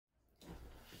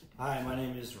Hi, my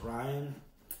name is Ryan.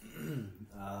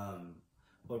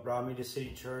 What brought me to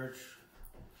CityChurch,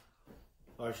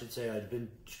 or I should say I'd been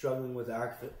struggling with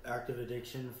active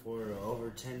addiction for over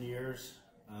 10 years.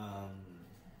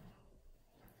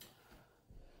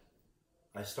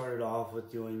 I started off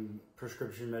with doing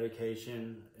prescription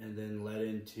medication and then led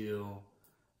into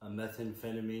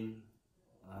methamphetamine.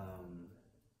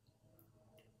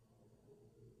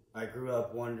 I grew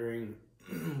up wondering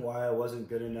why I wasn't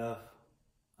good enough,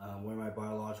 where my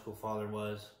biological father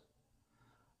was.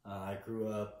 I grew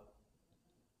up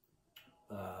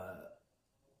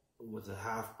with a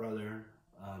half brother,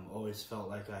 always felt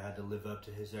like I had to live up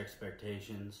to his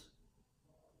expectations.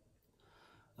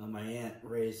 My aunt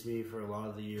raised me for a lot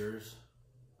of the years.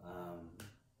 I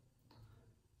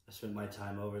spent my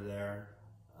time over there.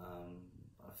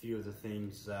 A few of the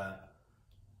things that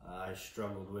I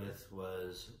struggled with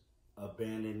was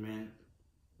abandonment.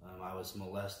 I was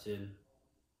molested.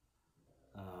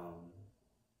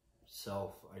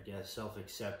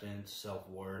 Self-acceptance,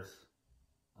 self-worth.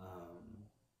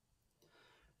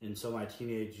 And so my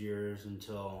teenage years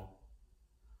until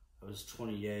I was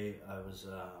 28, I was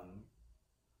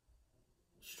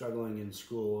struggling in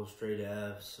school, straight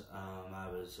F's. I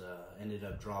was ended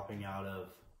up dropping out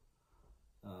of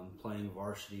playing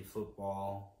varsity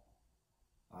football.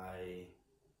 I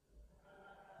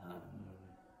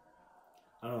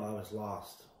don't know, I was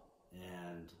lost.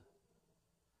 And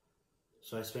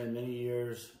so I spent many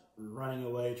years running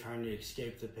away, trying to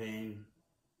escape the pain.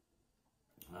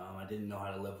 I didn't know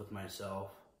how to live with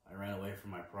myself. I ran away from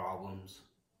my problems.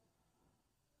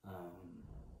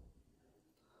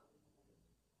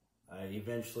 I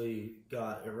eventually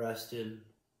got arrested,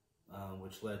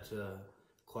 which led to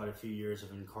quite a few years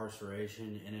of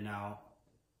incarceration, in and out.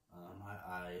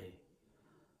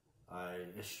 I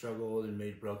struggled and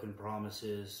made broken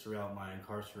promises throughout my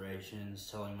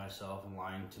incarcerations, telling myself and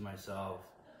lying to myself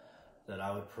that I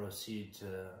would proceed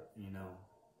to,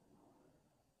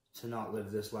 to not live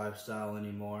this lifestyle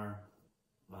anymore.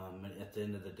 And at the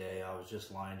end of the day, I was just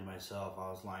lying to myself. I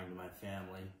was lying to my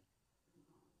family.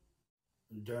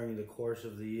 During the course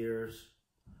of the years,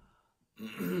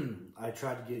 I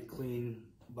tried to get clean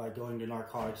by going to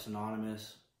Narcotics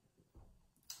Anonymous.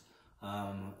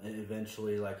 And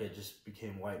eventually, it just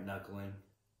became white knuckling.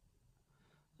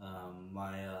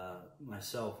 My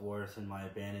self-worth and my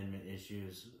abandonment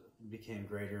issues became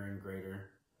greater and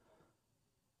greater.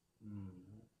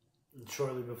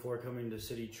 Shortly before coming to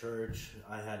CityChurch,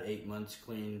 I had 8 months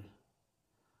clean.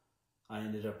 I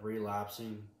ended up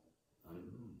relapsing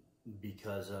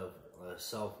because of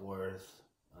self-worth,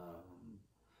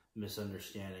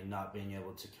 misunderstanding, not being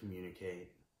able to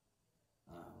communicate,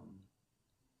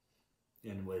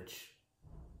 in which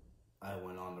I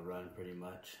went on the run pretty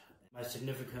much. My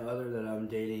significant other that I'm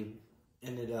dating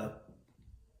ended up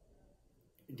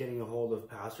getting a hold of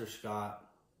Pastor Scott,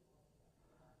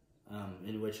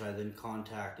 in which I then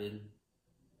contacted.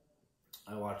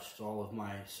 I watched all of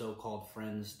my so-called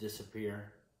friends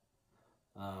disappear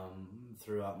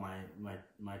throughout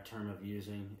my term of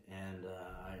using, and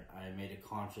I made a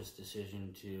conscious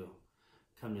decision to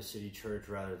come to CityChurch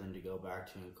rather than to go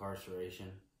back to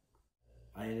incarceration.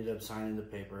 I ended up signing the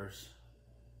papers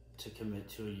to commit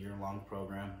to a year-long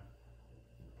program.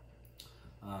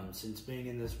 Since being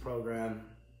in this program,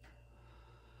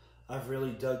 I've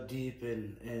really dug deep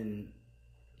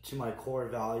to my core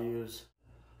values.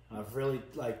 I've really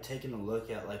taken a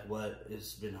look at what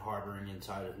has been harboring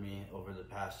inside of me over the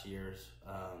past years.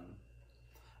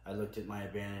 I looked at my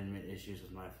abandonment issues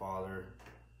with my father.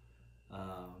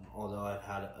 Although I've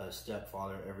had a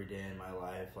stepfather every day in my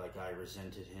life, I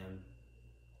resented him.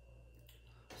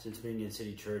 Since being in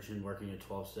CityChurch and working a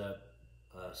 12-step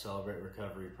Celebrate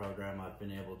Recovery program, I've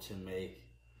been able to make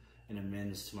an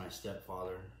amends to my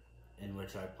stepfather, in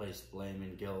which I placed blame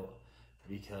and guilt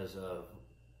because of,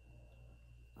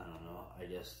 I don't know, I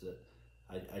guess that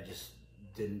I just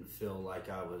didn't feel like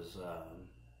I was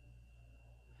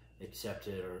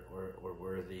accepted or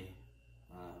worthy.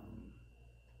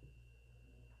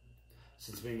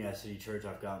 Since being at CityChurch,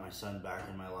 I've got my son back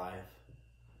in my life.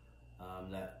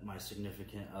 That my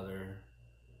significant other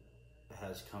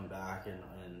has come back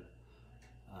and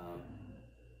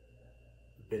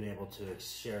been able to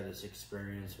share this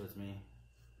experience with me.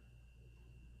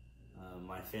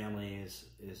 My family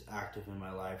is active in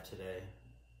my life today.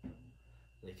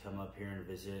 They come up here and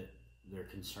visit. They're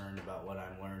concerned about what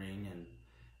I'm learning,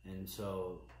 and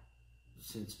so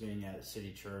since being at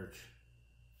CityChurch,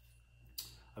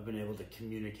 I've been able to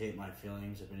communicate my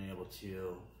feelings. I've been able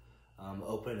to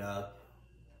open up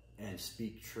and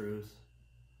speak truth.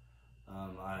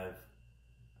 I've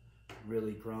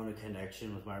really grown a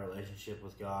connection with my relationship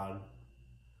with God.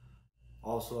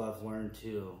 Also, I've learned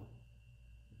to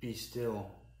be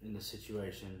still in the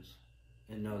situations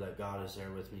and know that God is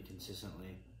there with me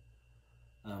consistently,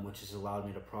 which has allowed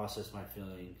me to process my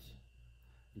feelings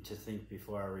and to think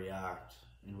before I react,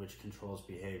 and which controls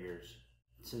behaviors.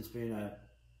 Since being at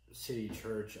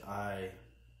CityChurch, I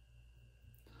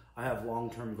have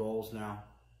long-term goals now.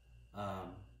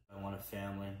 I want a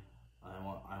family. I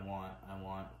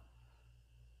want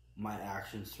my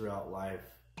actions throughout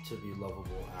life to be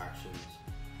lovable actions.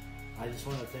 I just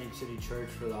want to thank CityChurch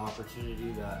for the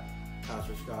opportunity that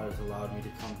Pastor Scott has allowed me to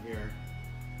come here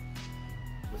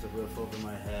with a roof over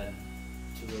my head,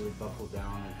 to really buckle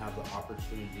down and have the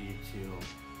opportunity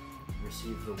to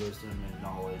receive the wisdom and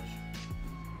knowledge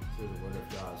through the Word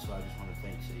of God. So I just want to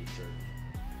thank CityChurch.